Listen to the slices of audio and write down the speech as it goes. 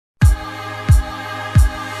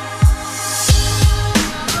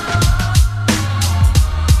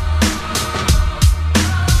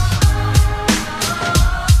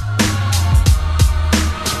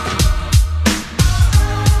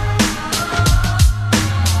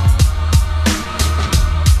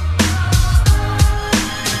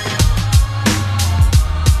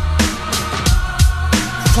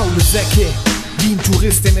Säcke. Wie ein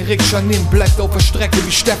Tourist, den Rikscha nimmt, bleibt auf der Strecke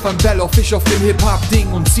wie Stefan Bell auf ich auf dem Hip-Hop-Ding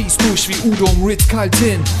und ziehst durch wie Udo um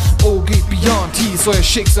Ritz-Carlton. Oh, geht beyond, hier ist euer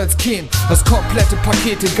Schicksalskind. Das komplette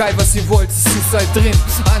Paket, egal was ihr wollt, es ist halt drin.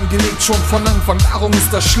 Angelegt schon von Anfang, darum ist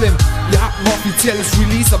das schlimm. Ihr habt ein offizielles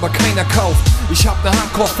Release, aber keiner kauft. Ich hab ne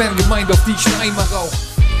Hardcore-Fangemeinde, auf die ich einen Eimer rauch.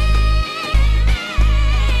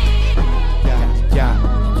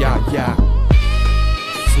 Ja.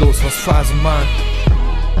 Was ist los, was Phase, Mann?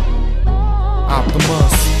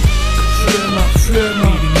 OPTIMUZ. Flimmer,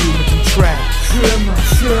 BeatingU mit dem Track.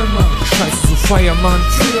 Flimmer, scheiße so Feiermann.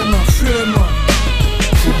 Flimmer,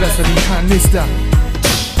 viel besser den Kanister.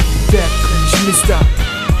 Depp, nicht Mister.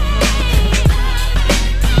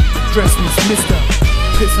 Dress mich Mister.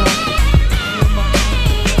 Pisser.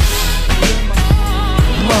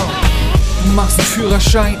 Du machst einen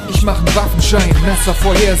Führerschein, ich mach einen Waffenschein.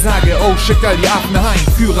 Messervorhersage, oh schick all die Affen heim.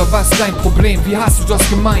 Führer, was ist dein Problem, wie hast du das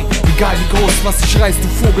gemeint? Egal wie groß, was ich reiß, du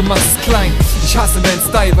Vogel, machst es klein. Ich hasse deinen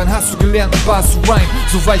Style, wann hast du gelernt, ein Bar zu rhyme?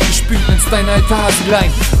 So weich gespült, nennst dein alter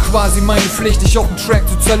Haselein. Quasi meine Pflicht, dich auf den Track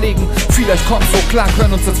zu zerlegen. Vielleicht kommst so klar,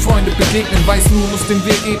 können uns als Freunde begegnen. Weiß nur, muss den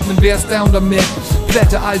Weg ebnen, wer ist down damit?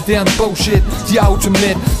 Plätte all deren Bullshit, die Auto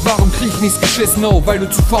mit. Warum krieg ich nichts geschissen, oh, weil du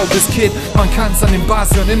zu faul bist, Kid. Man kann's an den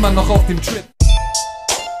Bars hören, immer noch auf dem Trip.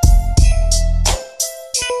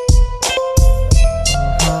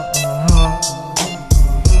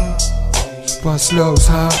 Was los,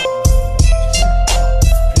 ha?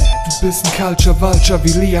 Du bist ein Culture Vulture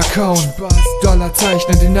wie Lia Cohn.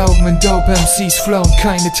 Dollarzeichen in den Augen, wenn Dope MCs flown.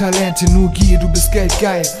 Keine Talente, nur Gier, du bist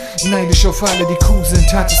geldgeil. Neidisch auf alle, die cool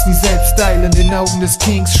sind, hattest nie selbst Style. In den Augen des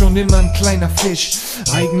Kings schon immer ein kleiner Fisch.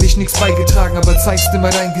 Eigentlich nichts beigetragen, aber zeigst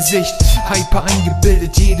immer dein Gesicht. Hyper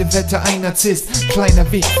eingebildet, jede Wette ein Narzisst. Kleiner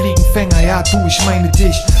Weg, Fliegenfänger, ja du, ich meine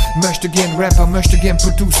dich. Möchte gern Rapper, möchte gern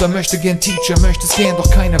Producer, möchte gern Teacher, möchtest gern, doch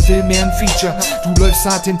keiner will mehr ein Feature. Du läufst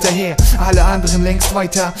hart hinterher, alle anderen längst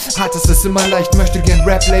weiter. Hattest es immer leicht, möchte gern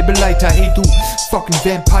Rap-Label-Leiter. Hey du, fucking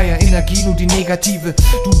Vampire, Energie nur die negative.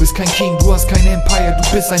 Du bist kein King, du hast kein Empire,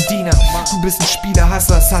 du bist ein Diener. Du bist ein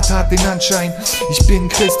Spieler-Hasser, es hat hart den Anschein. Ich bin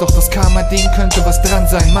Christ, doch das Karma-Ding könnte was dran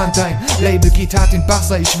sein. Mann, dein Label geht hart den Bach,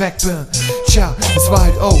 seit ich weg bin. Tja, es war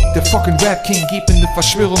halt der fucking Rap-King. Gib mir ne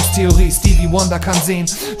Verschwörungstheorie, Stevie Wonder kann sehen.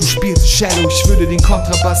 Du spielst Shallow, ich würde den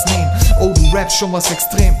Kontrabass nehmen. Oh, du rappst schon was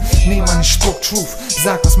extrem. Nehm an, ich spuck Truth.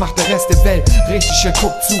 Sag, was macht der Rest der Welt? Richtig, er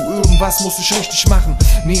guckt zu. Irgendwas muss ich richtig machen.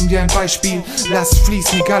 Nehm dir ein Beispiel, lass es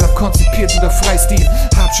fließen, egal ob konzipiert oder Freistil.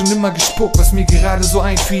 Hab schon immer gespuckt, was mir gerade so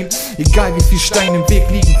einfiel. Egal wie viel Steine im Weg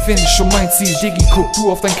liegen, finde ich schon mein Ziel. Diggi, guck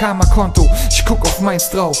du auf dein Karma-Konto, ich guck auf meins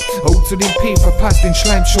drauf. Oh, zu dem P, verpasst den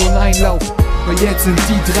Schleim schon Einlauf. Weil jetzt sind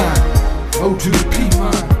die dran. Oh, to the P,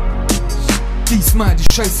 man. Diesmal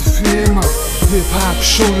die Scheiße für immer. Hip-Hop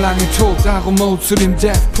schon lange tot, darum oh zu dem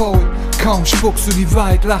Death Poet. Kaum spuckst du die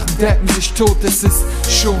Wahrheit, lachen, deppen sich tot. Es ist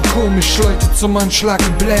schon komisch, Leute zum Anschlag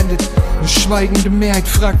geblendet. Eine schweigende Mehrheit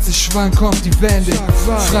fragt sich, wann kommt die Wende.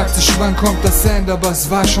 Fragt sich, wann kommt das Ende, aber es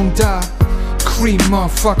war schon da. Cream,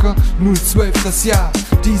 Motherfucker, 012 das Jahr.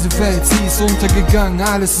 Diese Welt, sie ist untergegangen,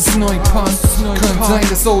 alles ist neu, Punk. Könnte sein,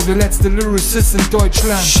 dass oh, der letzte Lyricist in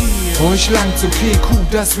Deutschland. Euch langt's okay, cool,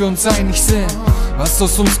 dass wir uns einig sind. Was ist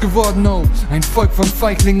aus uns geworden, oh? Ein Volk von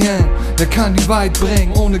Feiglingen. Der kann die Wahrheit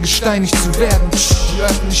bringen, ohne gesteinigt zu werden. Die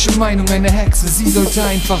öffentliche Meinung, eine Hexe, sie sollte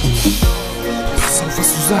einfach... Pass auf,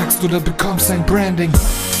 was du sagst, oder bekommst ein Branding.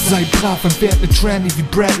 Sei brav und werd ne Tranny wie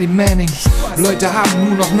Bradley Manning. Leute haben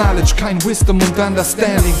nur noch Knowledge, kein Wisdom und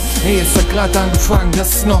Understanding. Hey, es hat grad angefangen, das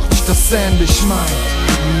ist noch nicht das Ende, ich mein.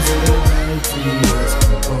 Diese Welt, die ist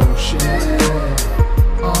Bullshit.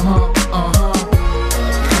 Aha.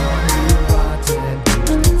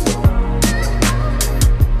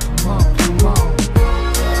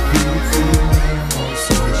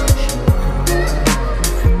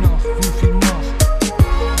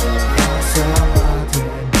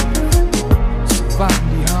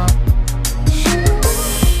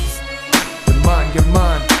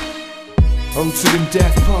 Oh, zu dem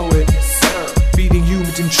Death Poet, BeatingU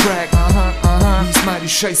mit dem Track, diesmal die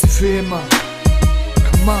Scheiße für immer.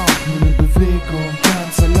 Come on, nur eine Bewegung,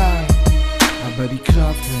 ganz allein. Aber die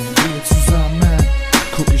Kraft, wenn wir zusammen.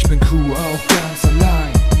 Guck, ich bin cool, auch ganz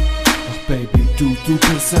allein. Ach Baby, du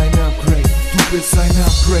bist ein Upgrade. Du bist ein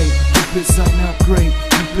Upgrade, du bist ein Upgrade.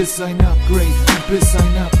 Du bist ein Upgrade, du bist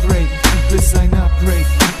ein Upgrade. Du bist ein Upgrade,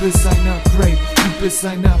 du bist ein Upgrade. Du bist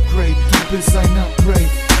ein Upgrade, du bist ein Upgrade.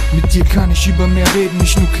 Mit dir kann ich über mehr reden,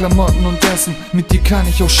 nicht nur Klamotten und Essen. Mit dir kann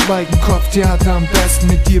ich auch schweigen, Kopftheater am besten.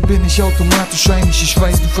 Mit dir bin ich automatisch einig, ich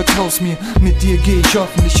weiß, du vertraust mir. Mit dir geh ich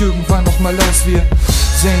hoffentlich irgendwann noch mal aus. Wir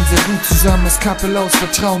sehen sehr gut zusammen, das Kappel aus,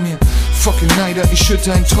 vertrau mir. Fucking Neider, ich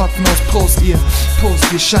schütte einen Tropfen aus, Prost ihr.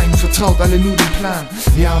 Post, ihr scheinen vertraut, alle nur den Plan.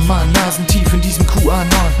 Ja Mann, nasentief in diesem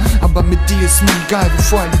QAnon. Aber mit dir ist mir egal, wo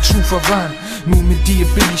vorher die Schufer waren. Nur mit dir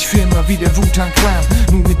bin ich für immer wie der Wu-Tang-Clan.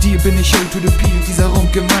 Nur mit dir bin ich to the P und dieser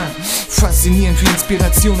Rumpke Mann. Faszinierend wie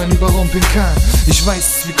Inspiration an überrumpeln kann. Ich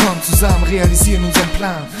weiß, wir kommen zusammen, realisieren unseren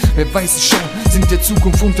Plan. Wer weiß es schon, sind der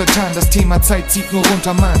Zukunft untertan. Das Thema Zeit zieht nur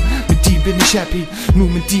runter, Mann. Mit dir bin ich happy, nur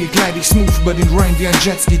mit dir gleite ich smooth über den Rhein wie ein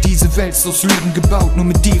Jetski. Diese Welt ist aus Lügen gebaut, nur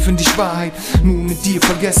mit dir finde ich Wahrheit. Nur mit dir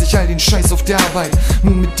vergesse ich all den Scheiß auf der Arbeit.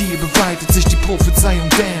 Nur mit dir bewahrheitet sich die Prophezeiung,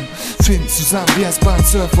 damn. Finden zusammen wie S-Bahn,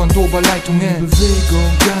 Surfer und Oberleitungen.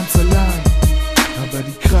 Bewegung ganz allein, aber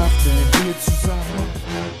die Kraft, wenn wir zusammen.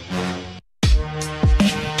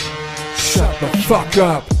 Shut the fuck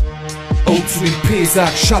up. O zu den P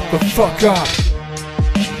sagt, shut the fuck up.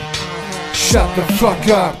 Shut the fuck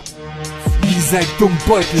up. Ihr seid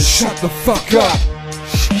Dummbeutel, shut the fuck up.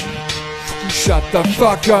 Shut the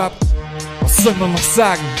fuck up. Was soll man noch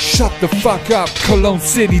sagen? Shut the fuck up. Cologne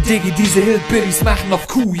City, Diggi, diese Hillbillies machen auf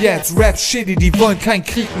Kuh jetzt. Rap shitty, die wollen keinen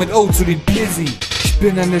Krieg mit O zu den Pizzy. Ich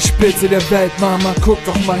bin an der Spitze der Welt, Mama, guck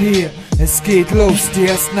doch mal hier. Es geht los, die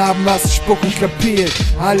ersten haben was spucken kapiert.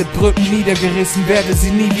 Alle Brücken niedergerissen, werde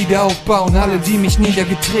sie nie wieder aufbauen. Alle, die mich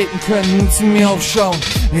niedergetreten können, nun zu mir aufschauen.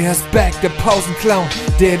 Er ist back, der Pausenclown,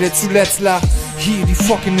 der zuletzt lacht. Hier die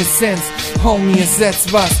fucking Essenz, Homie, es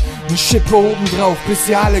setzt was. Ein Schippe oben drauf, bis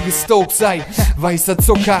ihr alle gestoked seid. Weißer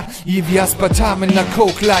Zucker, ihr wie Aspartam in der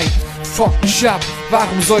Coke-Light. Fuck mich ab,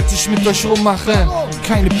 warum sollte ich mit euch rummachen?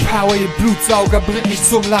 Keine Power, ihr Blutsauger, bringt mich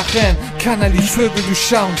zum Lachen. Kann all die Vögel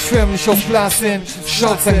durchschauen, förmlich aus Glas hin.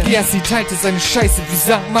 Schaut's an Gersi, teilte seine Scheiße wie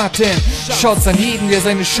St. Martin. Schaut's an jeden, der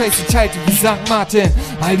seine Scheiße teilte wie St. Martin.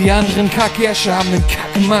 All die anderen Kackersche haben nen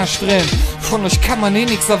Kackenmarsch drin. Von euch kann man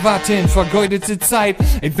nix erwarten, vergeudete Zeit.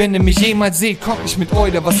 Ey, wenn ihr mich jemals seht, kommt nicht mit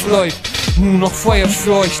euch, was läuft. Nur noch Feuer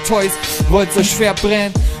für euch, Toys, wollt's euch schwer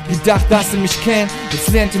brennen. Gedacht, dass ihr mich kennt, jetzt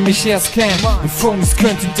lernt ihr mich erst kennen. Ein Phonies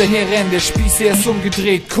könnt hinterher rennen, der Spieß hier ist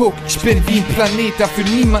umgedreht. Guck, ich bin wie ein Planet, dafür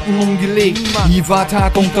niemanden umgelegt. Ihr wart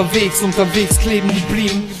hart unterwegs kleben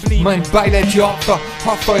geblieben. Mein Beileid, ihr Opfer,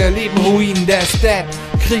 hofft euer Leben ruinen, der ist dead.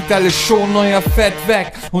 Kriegt alles schon euer Fett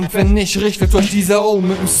weg. Und wenn nicht, richtet euch dieser O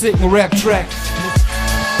mit nem sicken Rap-Track.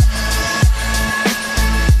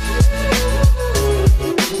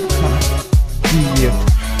 Yeah.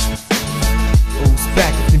 O's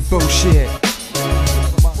back auf den Bullshit.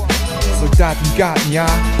 Soldat im Garten, ja.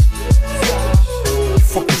 Die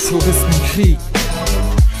fucking Floristen im Krieg.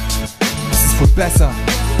 Es ist wohl besser.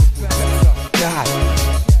 Ja.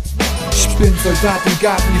 Ich bin Soldat im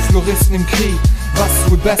Garten, die Floristen im Krieg. Was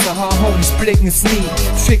ist wohl besser, Homies blicken es nie.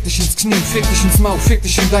 Fick dich ins Knie, fick dich ins Maul, fick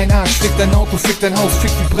dich in dein Arsch, fick dein Auto, fick dein Haus,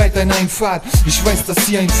 fick wie breit deine Einfahrt. Ich weiß, dass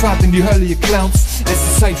ihr ein Fahrt in die Hölle, ihr Clowns. Es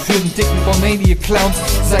ist Zeit für den dicken Bonnie, ihr Clowns.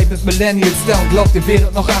 Seid mit Millennials down, glaubt ihr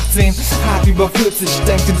wäret noch 18. Hart über 40,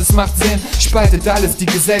 denkt ihr, das macht Sinn. Spaltet alles, die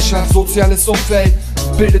Gesellschaft, soziales Umfeld.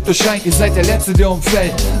 Bildet euch ein, ihr seid der Letzte, der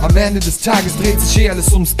umfällt. Am Ende des Tages dreht sich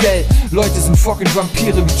alles ums Geld. Leute sind fucking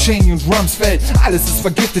Vampire wie Cheney und Rumsfeld. Alles ist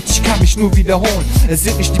vergiftet, ich kann mich nur wiederholen. Es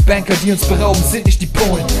sind nicht die Banker, die uns berauben, es sind nicht die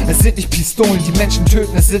Polen. Es sind nicht Pistolen, die Menschen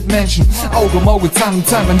töten, es sind Menschen. Auge um Auge, Zahn um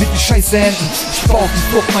Zahn, wann wird die Scheiße enden? Ich baue auf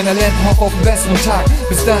die Flucht meiner Lenden, hoffe auf einen besseren Tag.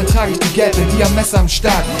 Bis dahin trage ich die Gelbe, die am Messer am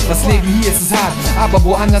Start. Das Leben hier ist es hart, aber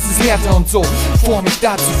woanders ist härter und so. Vor mich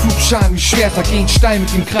dazu Flugscharen wie Schwerter, gehen steil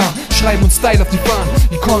mit dem Kram. Schreiben uns Style auf die Bahn.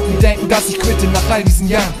 Die konnten denken, dass ich quitte nach all diesen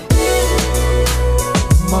Jahren.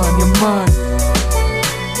 Mann, ja Mann.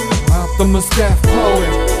 Optimus Death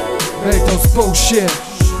Poet. Welt aus Bullshit.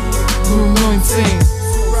 Nur 19.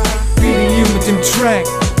 BeatingU mit dem Track.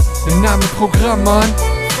 Der Name Programm, Mann.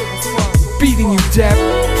 BeatingU Depp.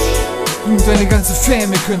 Du und deine ganze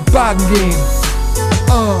Fam, ihr könnt baden gehen.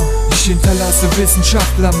 Ich hinterlasse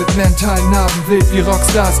Wissenschaftler mit mentalen Narben, wild wie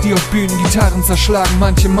Rockstars, die auf Bühnen Gitarren zerschlagen.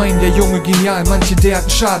 Manche meinen, der Junge genial, manche der hat einen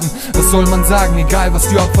Schaden. Was soll man sagen, egal was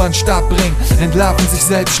die Opfer an den Start bringen. Entlarven sich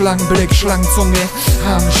selbst, Schlangenblick, Schlangenzunge.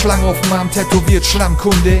 Haben eine Schlange auf dem Arm tätowiert,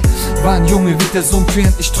 Schlammkunde. War ein Junge, wird der Sumpf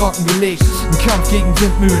endlich trocken gelegt. Ein Kampf gegen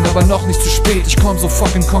Windmühlen, aber noch nicht zu spät. Ich komm so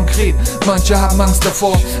fucking konkret, manche haben Angst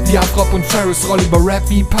davor. Wie Afrop und Ferris, roll über Rap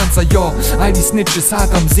wie ein Panzer, yo. All die Snitches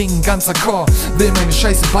hart am Singen, ganzer Chor. Will meine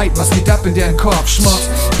Scheiße bite, was geht ab in deren Kopf? Schmutz,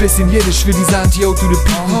 bisschen jiddisch für diese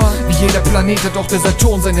Anti-Auto-Pieten. Wie jeder Planet hat auch der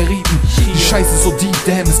Saturn seine Riten. Die Scheiße ist so deep,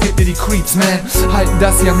 damn, es gibt mir die Creeps, man. Halten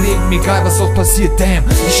das hier am Leben, egal was auch passiert, damn.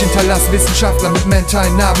 Ich hinterlass Wissenschaftler mit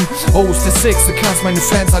mentalen Narben. Oh, ist der Six, du kannst meine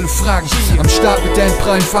Fans alle fragen. Am Start mit deren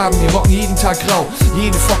prallen Farben, die rocken jeden Tag grau.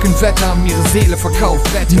 Jede fucking Wette haben ihre Seele verkauft.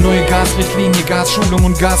 Die neue Gasrichtlinie, Gasschulung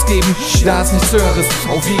und Gas geben. Da ist nichts Höheres,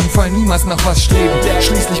 auf jeden Fall niemals nach was streben.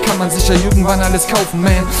 Schließlich kann man sich ja irgendwann alles kaufen,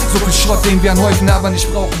 man. So viel Schrott, den wir anhäufen, aber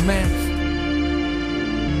nicht brauchen, man.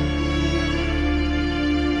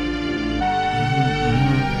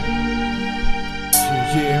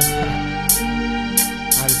 Yeah,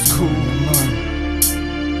 alles cool, man.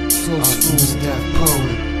 So smooth, that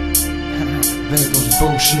poet. That was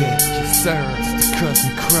bullshit. Yes, sir, it's the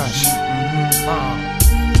Kosmic Krush.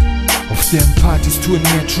 Auf deren Partys touren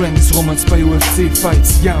mehr Trends rum als bei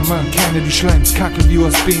UFC-Fights. Ja man, keine die Schleims, kacke wie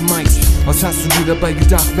USB-Mics. Was hast du dir dabei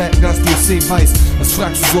gedacht, wetten, dass du es weißt? Was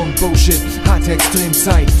fragst du so ein Bullshit? Harte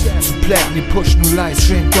Extremzeit. Zu plätten, ihr pusht nur Lies,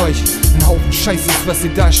 schämt euch. Ein Haufen Scheiß ist, was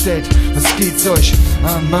ihr darstellt. Was geht's euch?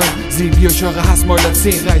 Ah Mann, seht wie euch eure Hassmäuler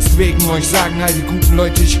reißt. Wegen euch sagen all die guten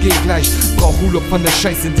Leute, ich geh gleich. Brauch Urlaub von der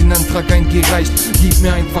Scheiße, den Antrag eingereicht. Gib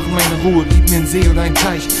mir einfach meine Ruhe, gib mir einen See oder einen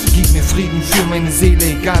Teich. Gib mir Frieden für meine Seele,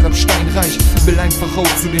 egal ob steinreich. Will einfach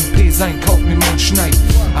auch zu dem P sein, kauf mir mein Schneid.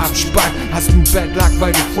 Abspann, hast du Bad Luck,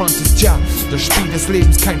 weil du frontest, ja. Das Spiel des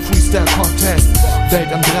Lebens, kein Freestyle-Contest.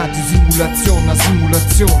 Welt am Draht, die Simulation nach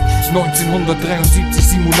Simulation. 1973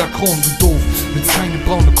 Simulakron, du doof. Willst keine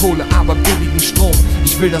braune Kohle, aber billigen Strom.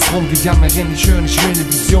 Ich will das Rumgejammern, ich höre nicht, ich will ne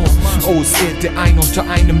Vision. Oh, es ehrt der ein unter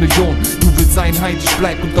 1 Million. Du willst Einheit, ich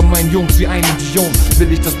bleib unter meinen Jungs wie eine Dion.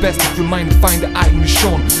 Will ich das Beste für meine Feinde eigentlich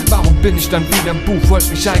schon? Warum bin ich dann wieder im Buch, wollt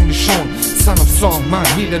mich eigentlich schon? Son of Song, Mann,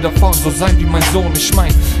 jeder davon soll sein wie mein Sohn. Ich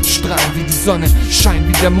mein, strahlen wie die Sonne, scheinen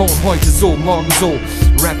wie der Mond. Heute so, morgen so,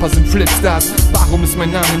 Rapper sind Flipstars. Warum ist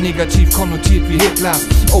mein Name negativ konnotiert wie Hitler?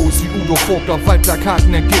 Oh, ist wie Udo Vogt auf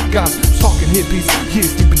Waldplakaten, er gibt Gas. Talking Hippies, hier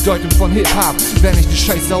ist die Bedeutung von Hip-Hop. Wenn ich die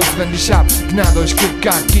Scheiße auswendig hab, gnade euch, Glück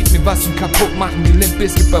Gott. Gebt mir was zum kaputt machen, wie Limp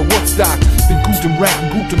Bizkit bei Woodstock. Bin gut im Rappen,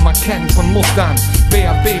 gut im Erkennen von Mustern.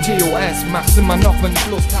 BAB, TOS, mach's immer noch, wenn ich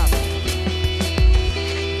Lust hab.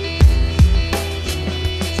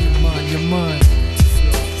 Your mind,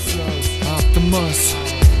 OPTIMUZ,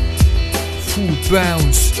 Food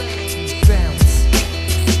Bounce,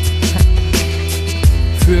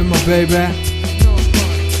 für immer, baby.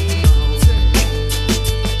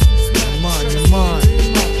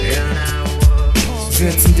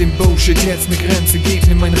 Setzen dem Bullshit jetzt ne Grenze, gib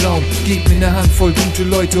mir meinen Raum. Gib mir ne Handvoll gute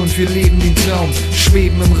Leute und wir leben den Traum.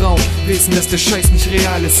 Schweben im Raum, wissen, dass der Scheiß nicht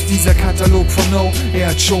real ist. Dieser Katalog von No, er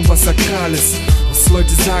hat schon was Sakrales. Was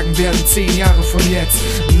Leute sagen, werden 10 Jahre von jetzt.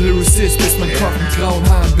 Ein Lyricist, bis mein Kopf mit grauen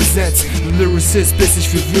Haaren besetzt. Ein Lyricist, bis ich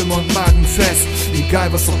für Würmer und Magen fest.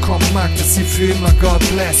 Egal was auch kommen mag, das hier für immer God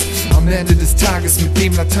bless. Am Ende des Tages mit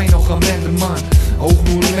dem Latein auch am Ende, Mann. Auch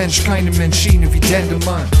nur ein Mensch, keine Menschine wie Dende,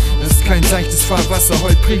 Mann. Das ist kein seichtes Fahrwasser,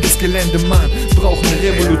 holpriges Gelände, Mann. Brauchen eine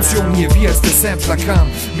Revolution hier, wie als der Sampler kam.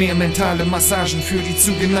 Mehr mentale Massagen für die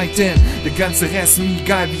Zugeneigten. Der ganze Rest mir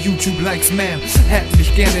egal wie YouTube-Likes, man. Hätten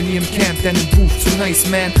mich gerne in ihrem Camp, denn ein Buch zu nice,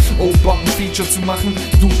 man. Oh, Bock ein Feature zu machen,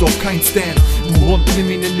 du doch kein Stand. Nur Hund,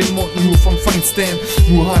 nimm ihn in den Mund, nur vom Feinsten.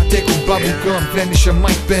 Nur Harddeck und Bubblegum, wenn ich am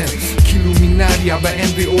Mic bin. Killuminati, aber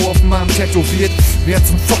NWO auf dem Arm tätowiert. Wer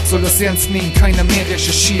zum Fuck soll das ernst nehmen? Keiner mehr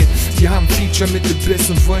recherchiert. Die haben Feature mit dem Bist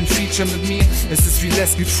und wollen Feature mit mir. Es ist wie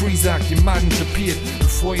LetsGetFreeNow sagt, ihr Magen krepiert.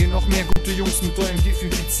 Bevor ihr noch mehr gute Jungs mit eurem Gift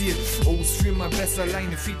infiziert. Oh, ist für mal besser,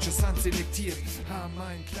 alleine Features handselektiert. Haben mal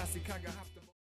einen Klassiker gehabt.